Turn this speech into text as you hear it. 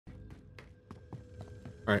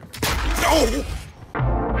Alright. No!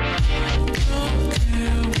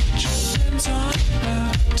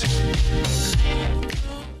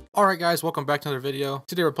 Alright guys, welcome back to another video.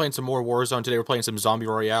 Today we're playing some more Warzone. Today we're playing some Zombie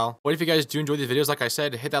Royale. What if you guys do enjoy these videos? Like I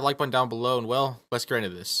said, hit that like button down below and well, let's get into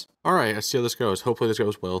this. Alright, let's see how this goes. Hopefully this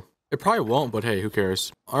goes well. It probably won't, but hey, who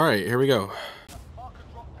cares? Alright, here we go.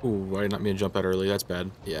 Ooh, I did not mean to jump that early. That's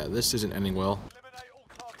bad. Yeah, this isn't ending well.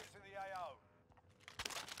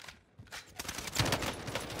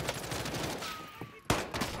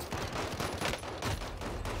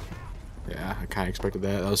 Yeah, I kind of expected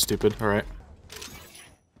that. That was stupid. Alright.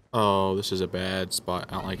 Oh, this is a bad spot.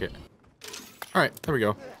 I don't like it. Alright, there we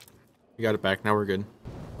go. We got it back. Now we're good.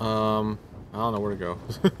 I don't know where to go.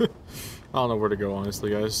 I don't know where to go,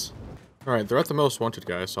 honestly, guys. Alright, they're at the most wanted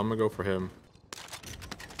guy, so I'm gonna go for him.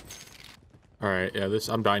 Alright, yeah,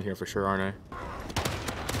 I'm dying here for sure, aren't I?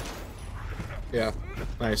 Yeah,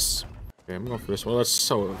 nice. Okay, I'm going for this one. That's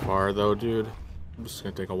so far, though, dude. I'm just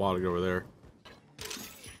gonna take a while to get over there.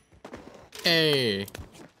 Hey!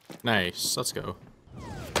 Nice, let's go.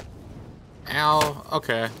 Ow,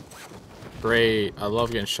 okay. Great, I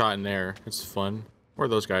love getting shot in there. It's fun. Where are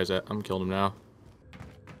those guys at? I'm killing them now.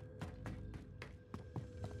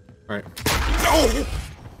 Alright. No!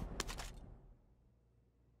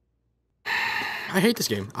 I hate this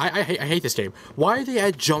game. I hate this game. Why do they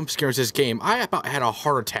add jump scares in this game? I about had a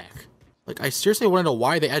heart attack. Like, I seriously want to know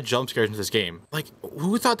why they add jump scares in this game. Like,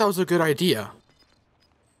 who thought that was a good idea?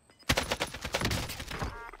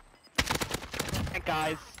 Hey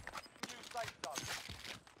guys.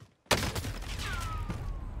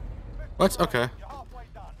 What? Okay.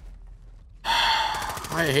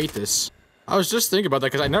 I hate this. I was just thinking about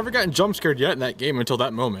that because I never gotten jump scared yet in that game until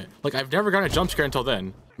that moment. Like, I've never gotten a jump scare until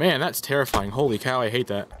then. Man, that's terrifying. Holy cow, I hate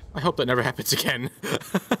that. I hope that never happens again.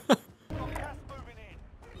 Okay,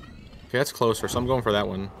 that's closer, so I'm going for that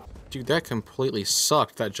one. Dude, that completely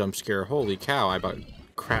sucked, that jump scare. Holy cow, I about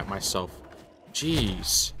crap myself.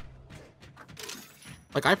 Jeez.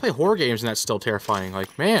 Like, I play horror games and that's still terrifying.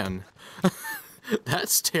 Like, man.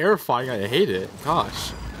 That's terrifying. I hate it.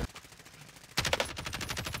 Gosh.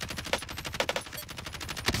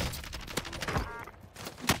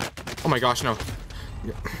 Oh my gosh, no.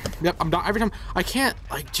 Yep, I'm not. Every time. I can't.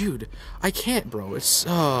 Like, dude. I can't, bro. It's.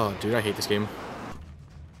 Oh, dude, I hate this game.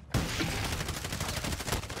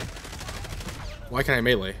 Why can't I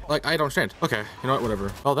melee? Like, I don't understand. Okay, you know what?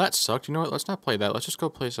 Whatever. Oh, that sucked. You know what? Let's not play that. Let's just go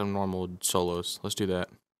play some normal solos. Let's do that.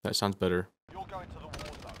 That sounds better. You're going to the war zone.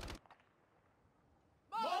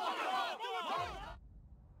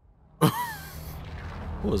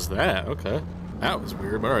 What was that? Okay. That was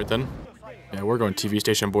weird, but alright then. Yeah, we're going TV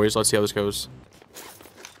station, boys. Let's see how this goes.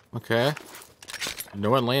 Okay.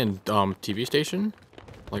 No one land TV station?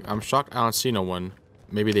 Like, I'm shocked I don't see no one.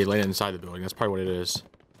 Maybe they landed inside the building. That's probably what it is.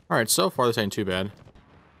 Alright, so far this ain't too bad.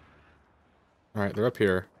 Alright, they're up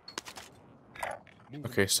here.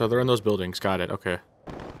 Okay, so they're in those buildings. Got it. Okay.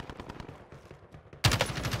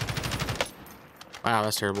 Wow,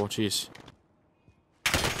 that's terrible. Jeez.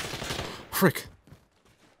 Frick.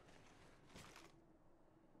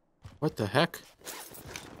 What the heck?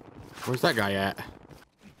 Where's that guy at?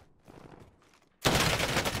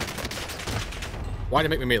 Why'd it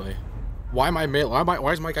make me melee? Why am I melee?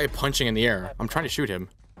 Why is my guy punching in the air? I'm trying to shoot him.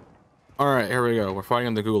 Alright, here we go. We're fighting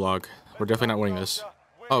in the gulag. We're definitely not winning this.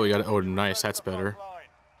 Oh, we got it. Oh, nice. That's better.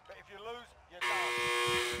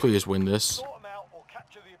 Please win this.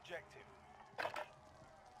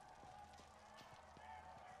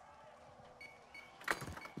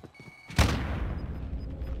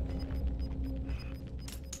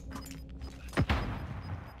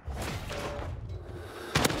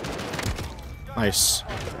 Nice.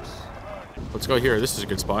 Let's go here. This is a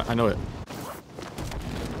good spot. I know it.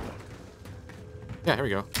 Yeah, here we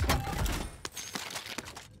go.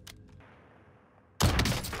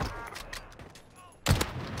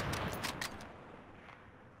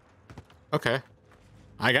 Okay.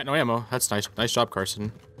 I got no ammo. That's nice. Nice job,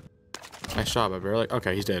 Carson. Nice job. I barely...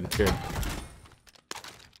 Okay, he's dead. Good.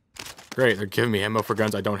 Great. They're giving me ammo for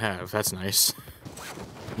guns I don't have. That's nice.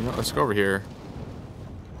 You know, let's go over here.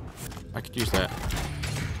 I could use that.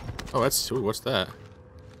 Oh, that's... Ooh, what's that?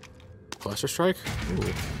 Cluster strike?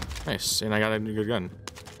 Ooh, nice. And I got a good gun.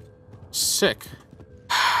 Sick.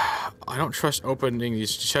 I don't trust opening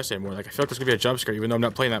these chests anymore. Like, I feel like there's gonna be a jump scare even though I'm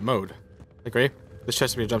not playing that mode. Like, ready? This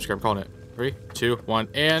chest is gonna be a jump scare. I'm calling it. 3, 2, 1,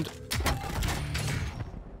 and...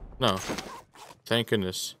 No. Thank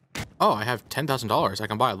goodness. Oh, I have $10,000. I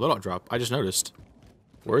can buy a loadout drop. I just noticed.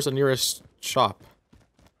 Where's the nearest shop?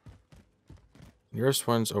 Nearest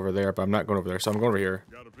one's over there, but I'm not going over there, so I'm going over here.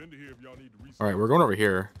 Alright, we're going over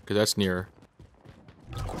here, because that's near.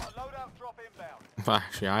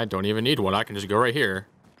 Actually, I don't even need one. I can just go right here.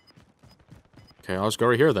 Okay, I'll just go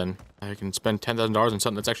right here then. I can spend $10,000 on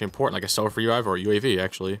something that's actually important, like a self revive or a UAV,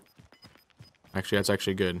 actually. Actually, that's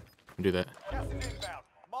actually good. I can do that.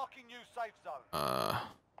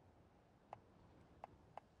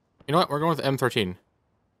 You know what? We're going with the M13.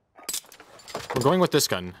 We're going with this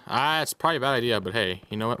gun. It's probably a bad idea, but hey,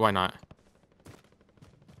 you know what? Why not?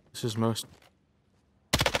 This is most...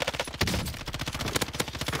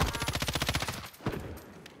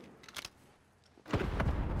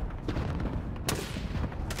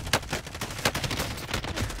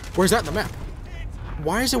 Where's that in the map?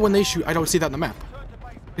 Why is it when they shoot, I don't see that in the map?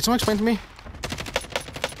 Can someone explain to me?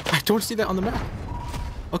 I don't see that on the map.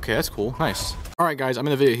 Okay, that's cool. Nice. Alright guys, I'm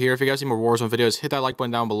in the video here. If you guys need more Warzone videos, hit that like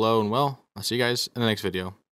button down below, and well, I'll see you guys in the next video.